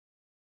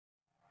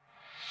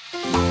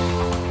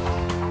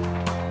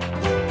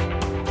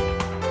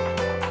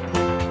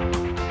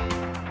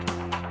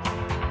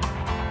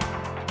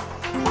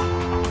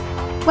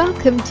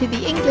Welcome to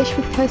the English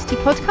with Kirsty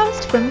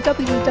podcast from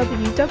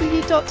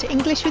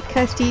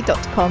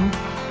www.englishwithkirsty.com.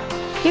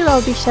 Here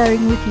I'll be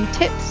sharing with you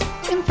tips,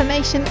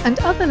 information and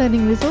other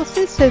learning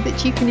resources so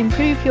that you can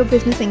improve your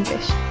business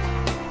English.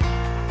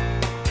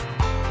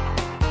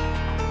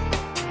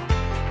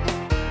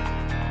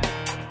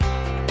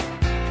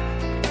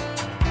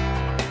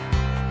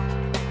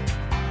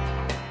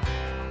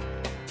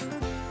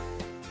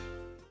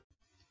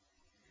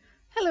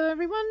 Hello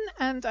everyone,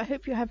 and I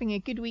hope you're having a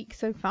good week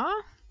so far.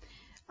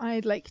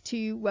 I'd like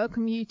to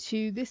welcome you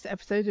to this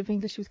episode of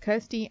English with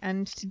Kirsty,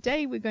 and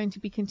today we're going to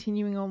be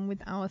continuing on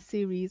with our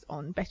series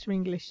on Better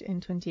English in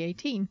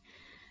 2018.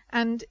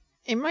 And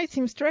it might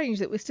seem strange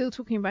that we're still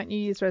talking about New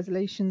Year's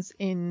resolutions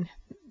in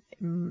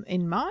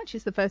March.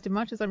 It's the 1st of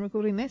March as I'm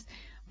recording this,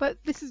 but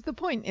this is the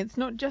point. It's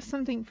not just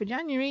something for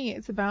January,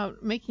 it's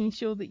about making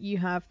sure that you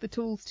have the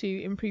tools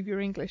to improve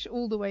your English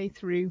all the way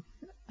through,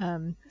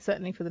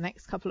 certainly for the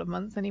next couple of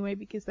months anyway,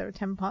 because there are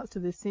 10 parts to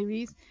this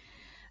series.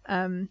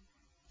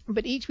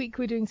 But each week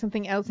we're doing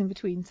something else in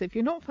between. So if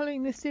you're not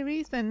following this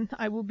series, then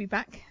I will be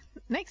back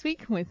next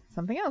week with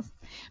something else.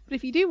 But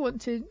if you do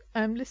want to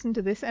listen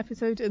to this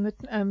episode in the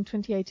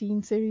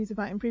 2018 series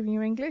about improving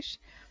your English,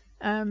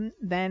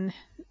 then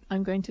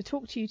I'm going to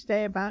talk to you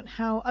today about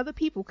how other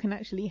people can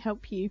actually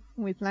help you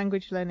with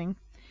language learning.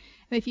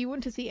 And if you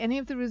want to see any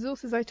of the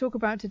resources I talk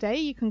about today,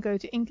 you can go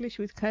to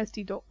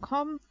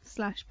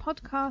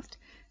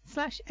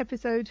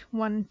englishwithkirsty.com/podcast/episode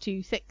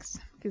 126,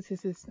 because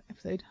this is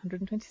episode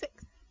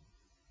 126.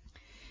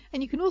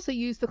 And you can also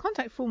use the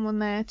contact form on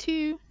there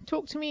to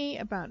talk to me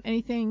about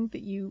anything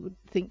that you would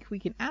think we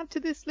can add to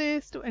this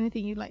list, or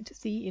anything you'd like to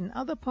see in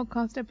other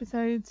podcast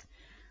episodes,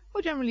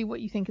 or generally what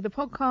you think of the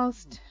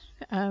podcast,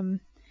 and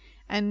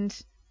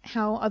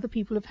how other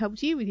people have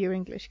helped you with your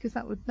English, because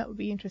that would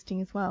be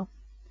interesting as well.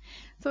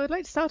 So I'd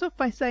like to start off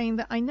by saying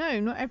that I know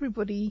not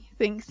everybody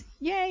thinks,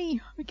 yay,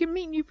 we can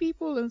meet new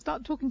people and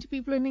start talking to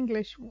people in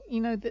English.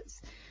 You know,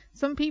 that's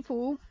some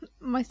people,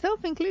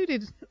 myself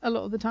included a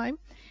lot of the time,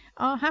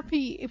 are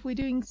happy if we're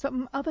doing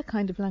some other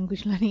kind of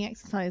language learning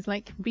exercise,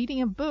 like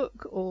reading a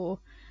book, or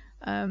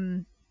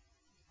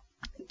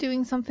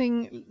doing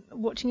something,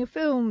 watching a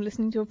film,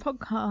 listening to a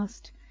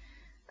podcast,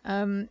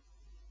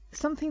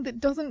 something that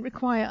doesn't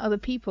require other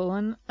people.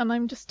 And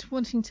I'm just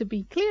wanting to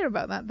be clear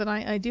about that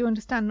I do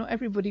understand not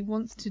everybody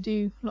wants to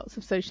do lots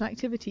of social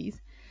activities.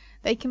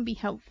 They can be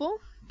helpful,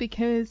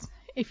 because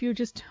if you're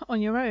just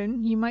on your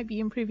own, you might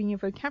be improving your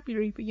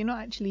vocabulary, but you're not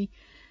actually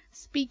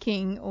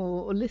speaking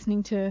or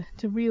listening to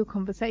real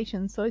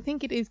conversations. So I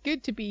think it is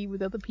good to be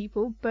with other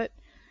people, but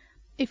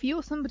if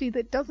you're somebody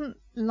that doesn't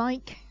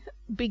like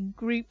big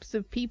groups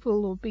of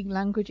people or big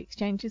language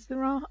exchanges,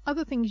 there are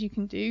other things you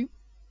can do.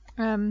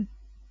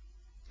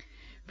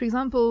 For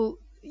example,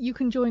 you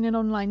can join an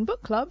online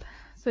book club.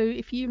 So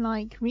if you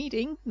like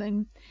reading,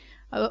 then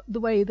the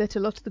way that a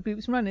lot of the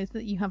groups run is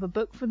that you have a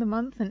book for the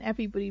month and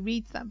everybody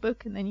reads that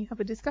book, and then you have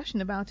a discussion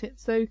about it.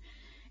 So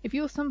if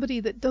you're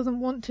somebody that doesn't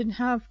want to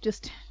have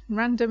just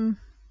random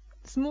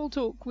small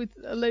talk with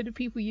a load of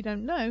people you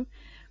don't know,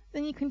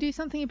 then you can do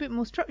something a bit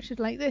more structured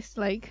like this.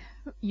 Like,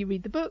 you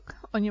read the book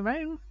on your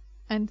own,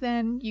 and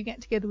then you get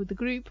together with the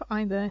group,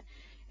 either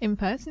in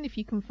person if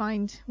you can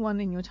find one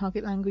in your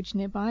target language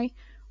nearby,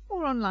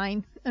 or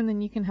online, and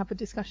then you can have a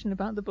discussion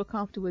about the book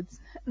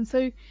afterwards. And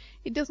so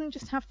it doesn't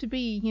just have to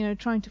be,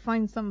 trying to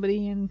find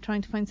somebody and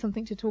trying to find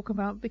something to talk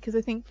about, because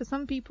I think for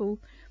some people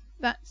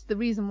that's the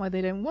reason why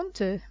they don't want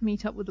to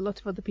meet up with a lot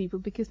of other people,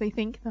 because they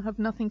think they'll have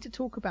nothing to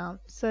talk about.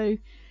 So,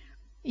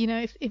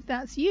 if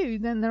that's you,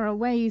 then there are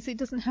ways. It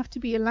doesn't have to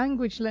be a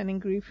language learning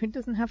group. It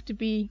doesn't have to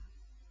be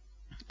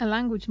a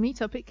language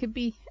meetup. It could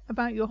be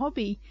about your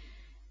hobby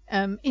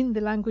in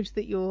the language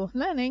that you're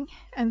learning,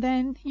 and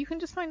then you can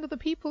just find other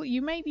people.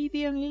 You may be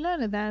the only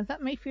learner there.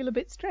 That may feel a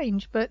bit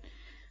strange, but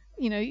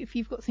if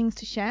you've got things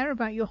to share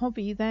about your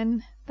hobby,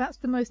 then that's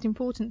the most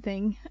important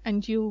thing,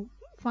 and you'll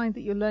find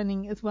that you're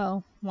learning as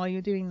well while you're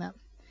doing that.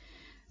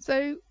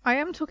 So I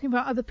am talking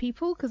about other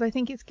people because I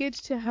think it's good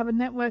to have a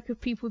network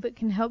of people that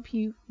can help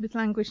you with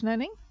language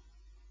learning.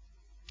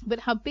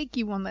 But how big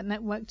you want that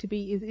network to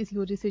be is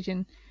your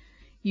decision.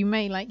 You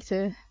may like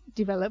to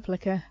develop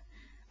like a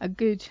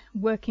good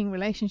working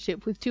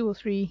relationship with 2 or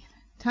 3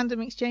 tandem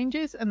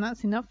exchanges, and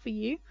that's enough for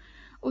you.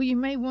 Or you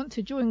may want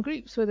to join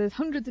groups where there's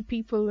hundreds of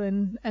people,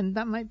 and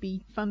that might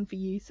be fun for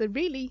you. So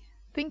really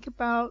think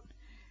about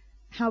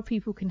how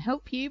people can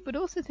help you, but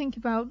also think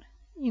about,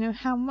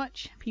 how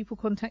much people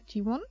contact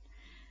you want,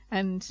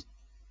 and,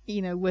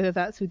 whether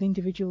that's with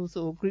individuals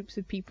or groups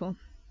of people.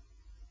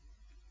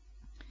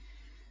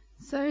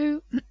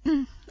 So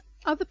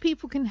other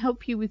people can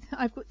help you with,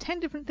 I've got 10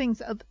 different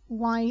things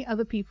why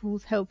other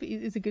people's help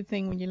is a good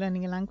thing when you're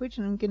learning a language,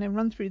 and I'm going to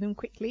run through them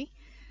quickly.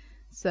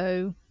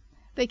 So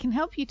they can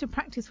help you to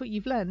practice what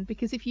you've learned,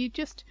 because if you're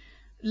just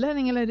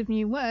learning a load of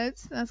new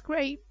words, that's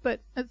great,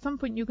 but at some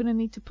point you're going to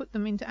need to put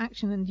them into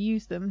action and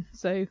use them.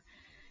 So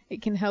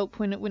it can help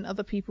when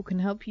other people can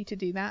help you to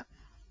do that.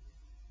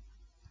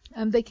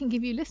 And they can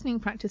give you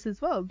listening practice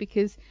as well,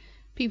 because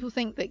People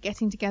think that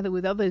getting together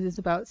with others is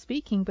about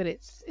speaking, but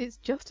it's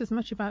just as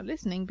much about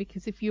listening,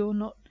 because if you're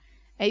not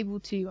able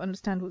to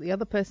understand what the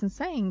other person's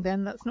saying,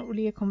 then that's not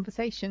really a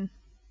conversation.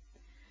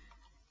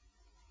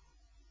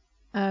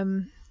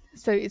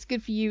 So it's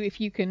good for you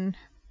if you can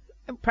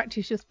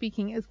practice your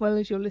speaking as well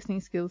as your listening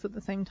skills at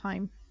the same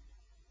time.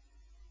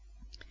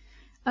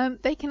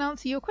 They can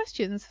answer your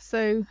questions,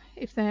 so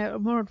if they're a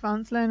more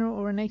advanced learner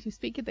or a native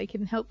speaker, they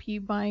can help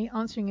you by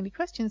answering any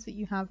questions that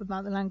you have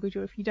about the language,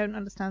 or if you don't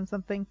understand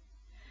something.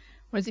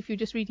 Whereas if you're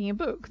just reading a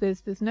book,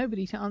 there's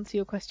nobody to answer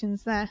your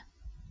questions there.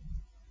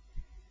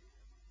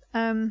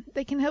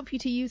 They can help you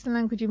to use the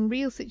language in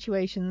real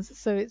situations,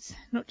 so it's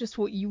not just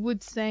what you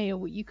would say or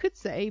what you could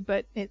say,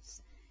 but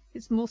it's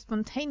more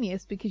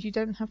spontaneous because you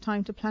don't have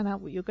time to plan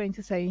out what you're going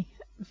to say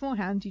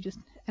beforehand, you just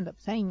end up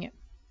saying it.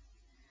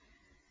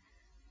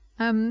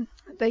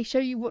 They show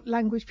you what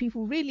language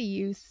people really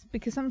use,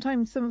 because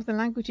sometimes some of the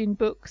language in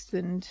books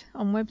and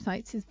on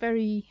websites is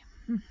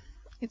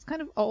it's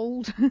kind of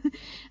old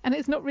and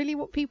it's not really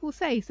what people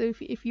say. So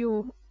if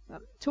you're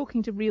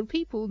talking to real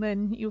people,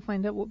 then you'll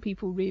find out what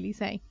people really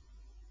say.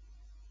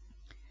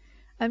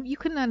 You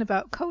can learn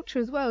about culture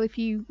as well. If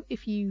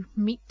you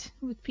meet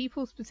with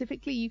people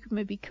specifically, you could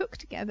maybe cook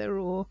together,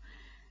 or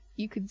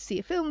you could see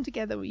a film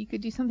together, or you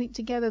could do something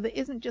together that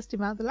isn't just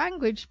about the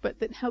language, but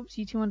that helps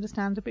you to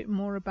understand a bit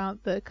more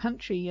about the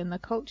country and the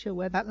culture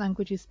where that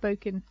language is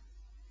spoken.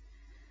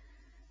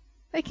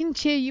 They can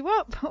cheer you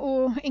up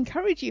or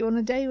encourage you on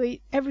a day where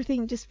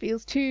everything just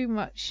feels too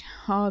much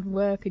hard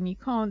work and you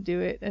can't do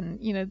it. And,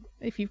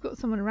 if you've got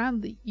someone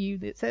around you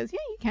that says, yeah,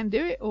 you can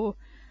do it, or,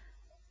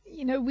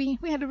 we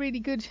had a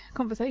really good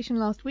conversation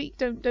last week,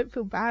 don't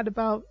feel bad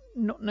about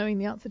not knowing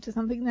the answer to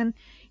something, then,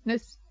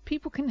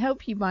 people can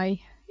help you by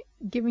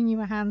giving you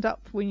a hand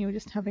up when you're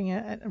just having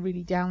a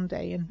really down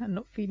day and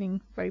not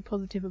feeling very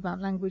positive about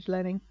language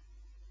learning.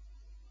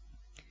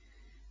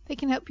 They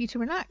can help you to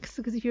relax,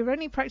 because if you're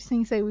only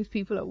practicing, say, with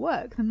people at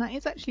work, then that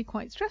is actually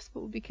quite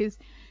stressful, because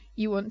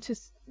you want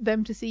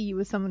them to see you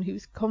as someone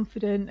who's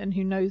confident and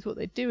who knows what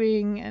they're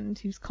doing and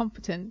who's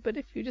competent. But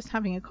if you're just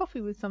having a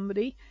coffee with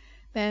somebody,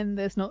 then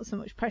there's not so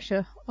much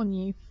pressure on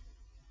you.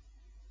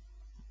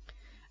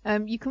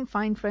 You can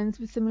find friends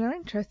with similar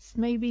interests.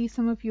 Maybe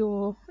some of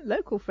your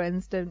local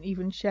friends don't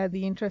even share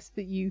the interests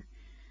that you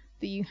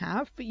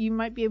have, but you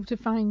might be able to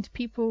find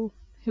people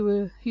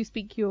who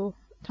speak your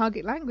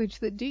target language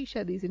that do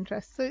share these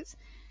interests. So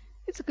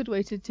it's a good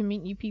way to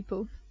meet new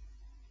people.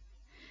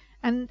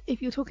 And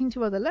if you're talking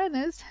to other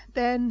learners,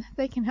 then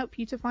they can help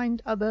you to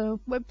find other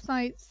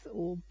websites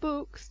or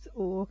books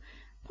or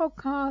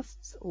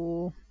podcasts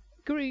or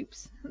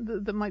groups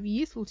that might be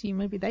useful to you.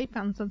 Maybe they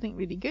found something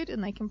really good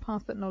and they can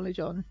pass that knowledge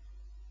on.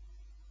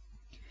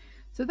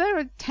 So there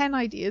are 10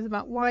 ideas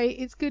about why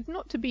it's good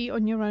not to be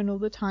on your own all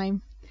the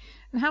time.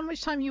 And how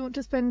much time you want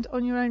to spend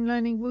on your own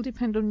learning will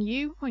depend on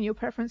you, on your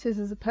preferences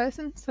as a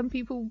person. Some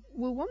people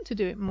will want to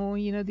do it more.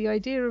 The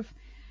idea of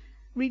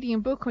reading a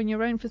book on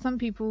your own for some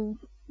people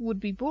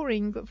would be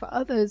boring, but for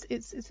others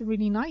it's a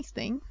really nice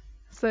thing.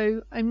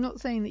 So I'm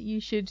not saying that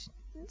you should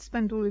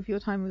spend all of your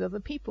time with other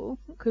people,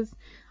 because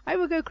I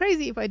would go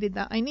crazy if I did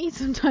that. I need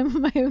some time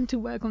on my own to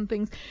work on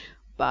things.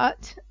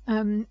 But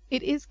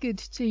it is good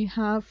to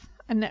have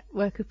a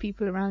network of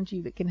people around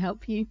you that can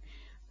help you.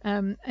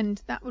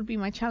 And that would be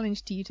my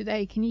challenge to you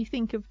today. Can you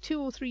think of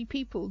 2 or 3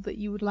 people that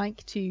you would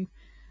like to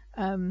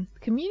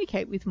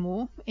communicate with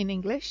more in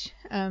English?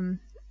 And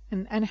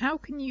how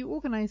can you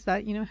organize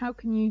that? How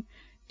can you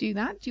do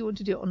that? Do you want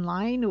to do it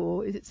online,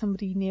 or is it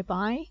somebody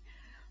nearby?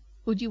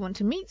 Or do you want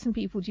to meet some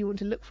people? Do you want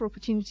to look for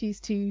opportunities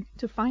to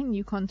find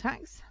new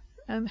contacts?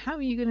 How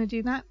are you going to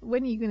do that?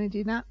 When are you going to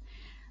do that?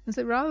 And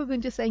so rather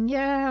than just saying,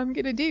 yeah, I'm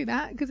going to do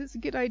that because it's a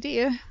good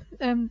idea,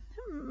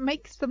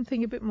 make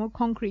something a bit more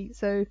concrete.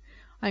 So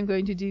I'm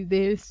going to do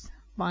this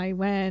by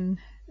when,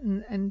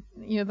 and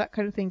that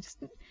kind of thing.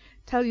 Just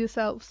tell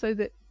yourself so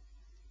that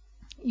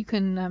you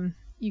can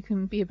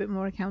be a bit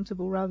more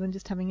accountable rather than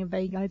just having a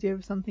vague idea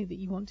of something that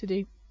you want to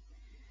do.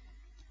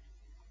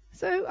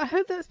 So I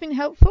hope that's been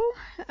helpful.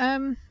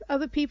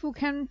 Other people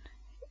can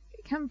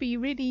be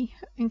really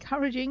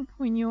encouraging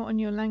when you're on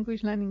your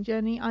language learning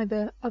journey,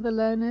 either other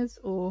learners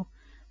or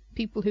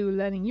people who are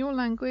learning your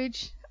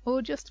language,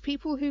 or just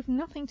people who've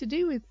nothing to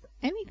do with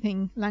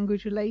anything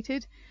language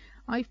related.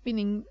 I've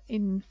been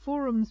in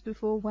forums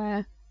before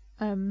where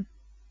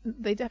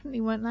they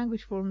definitely weren't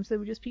language forums. They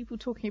were just people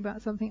talking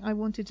about something I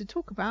wanted to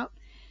talk about,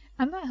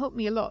 and that helped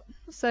me a lot.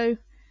 So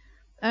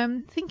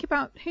think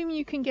about whom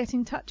you can get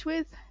in touch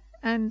with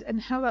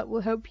and how that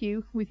will help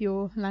you with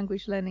your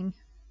language learning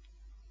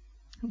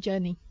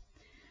journey.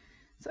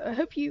 So I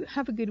hope you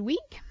have a good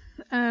week.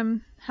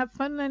 Have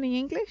fun learning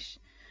English.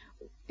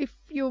 If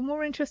you're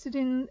more interested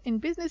in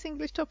business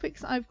English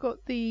topics, I've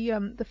got the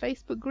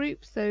Facebook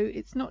group. So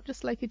it's not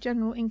just like a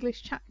general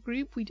English chat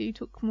group. We do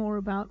talk more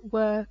about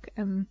work,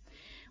 and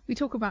we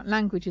talk about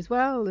language as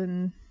well,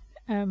 and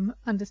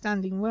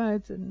understanding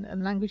words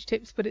and language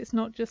tips. But it's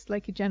not just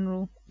like a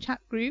general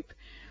chat group.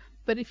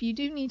 But if you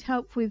do need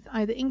help with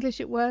either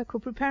English at work or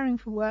preparing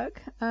for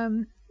work,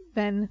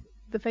 then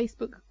the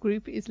Facebook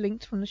group is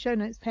linked from the show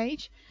notes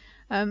page.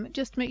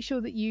 Just make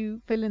sure that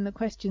you fill in the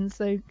questions,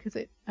 because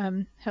it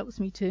helps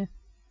me to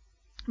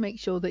make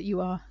sure that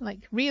you are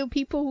like real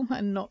people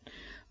and not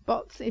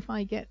bots if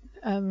I get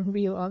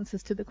real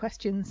answers to the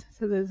questions.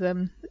 So there's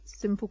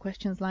simple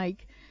questions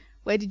like,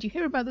 where did you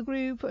hear about the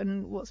group,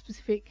 and what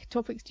specific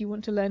topics do you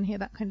want to learn here,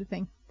 that kind of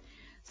thing.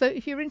 So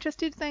if you're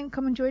interested, then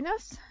come and join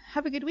us.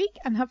 Have a good week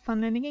and have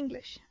fun learning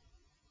English.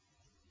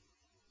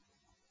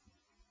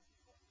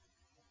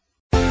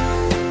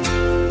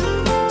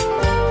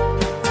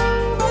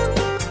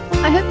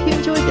 I hope you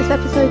enjoyed this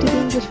episode of the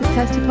English with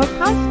Kirsty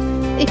podcast.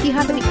 If you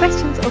have any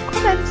questions or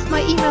comments,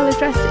 my email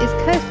address is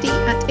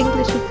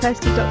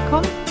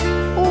kirsty@englishwithkirsty.com,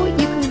 or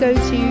you can go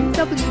to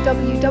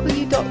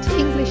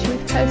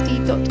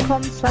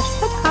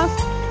www.englishwithkirsty.com/podcast,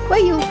 where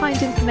you'll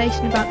find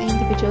information about the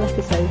individual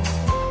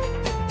episodes.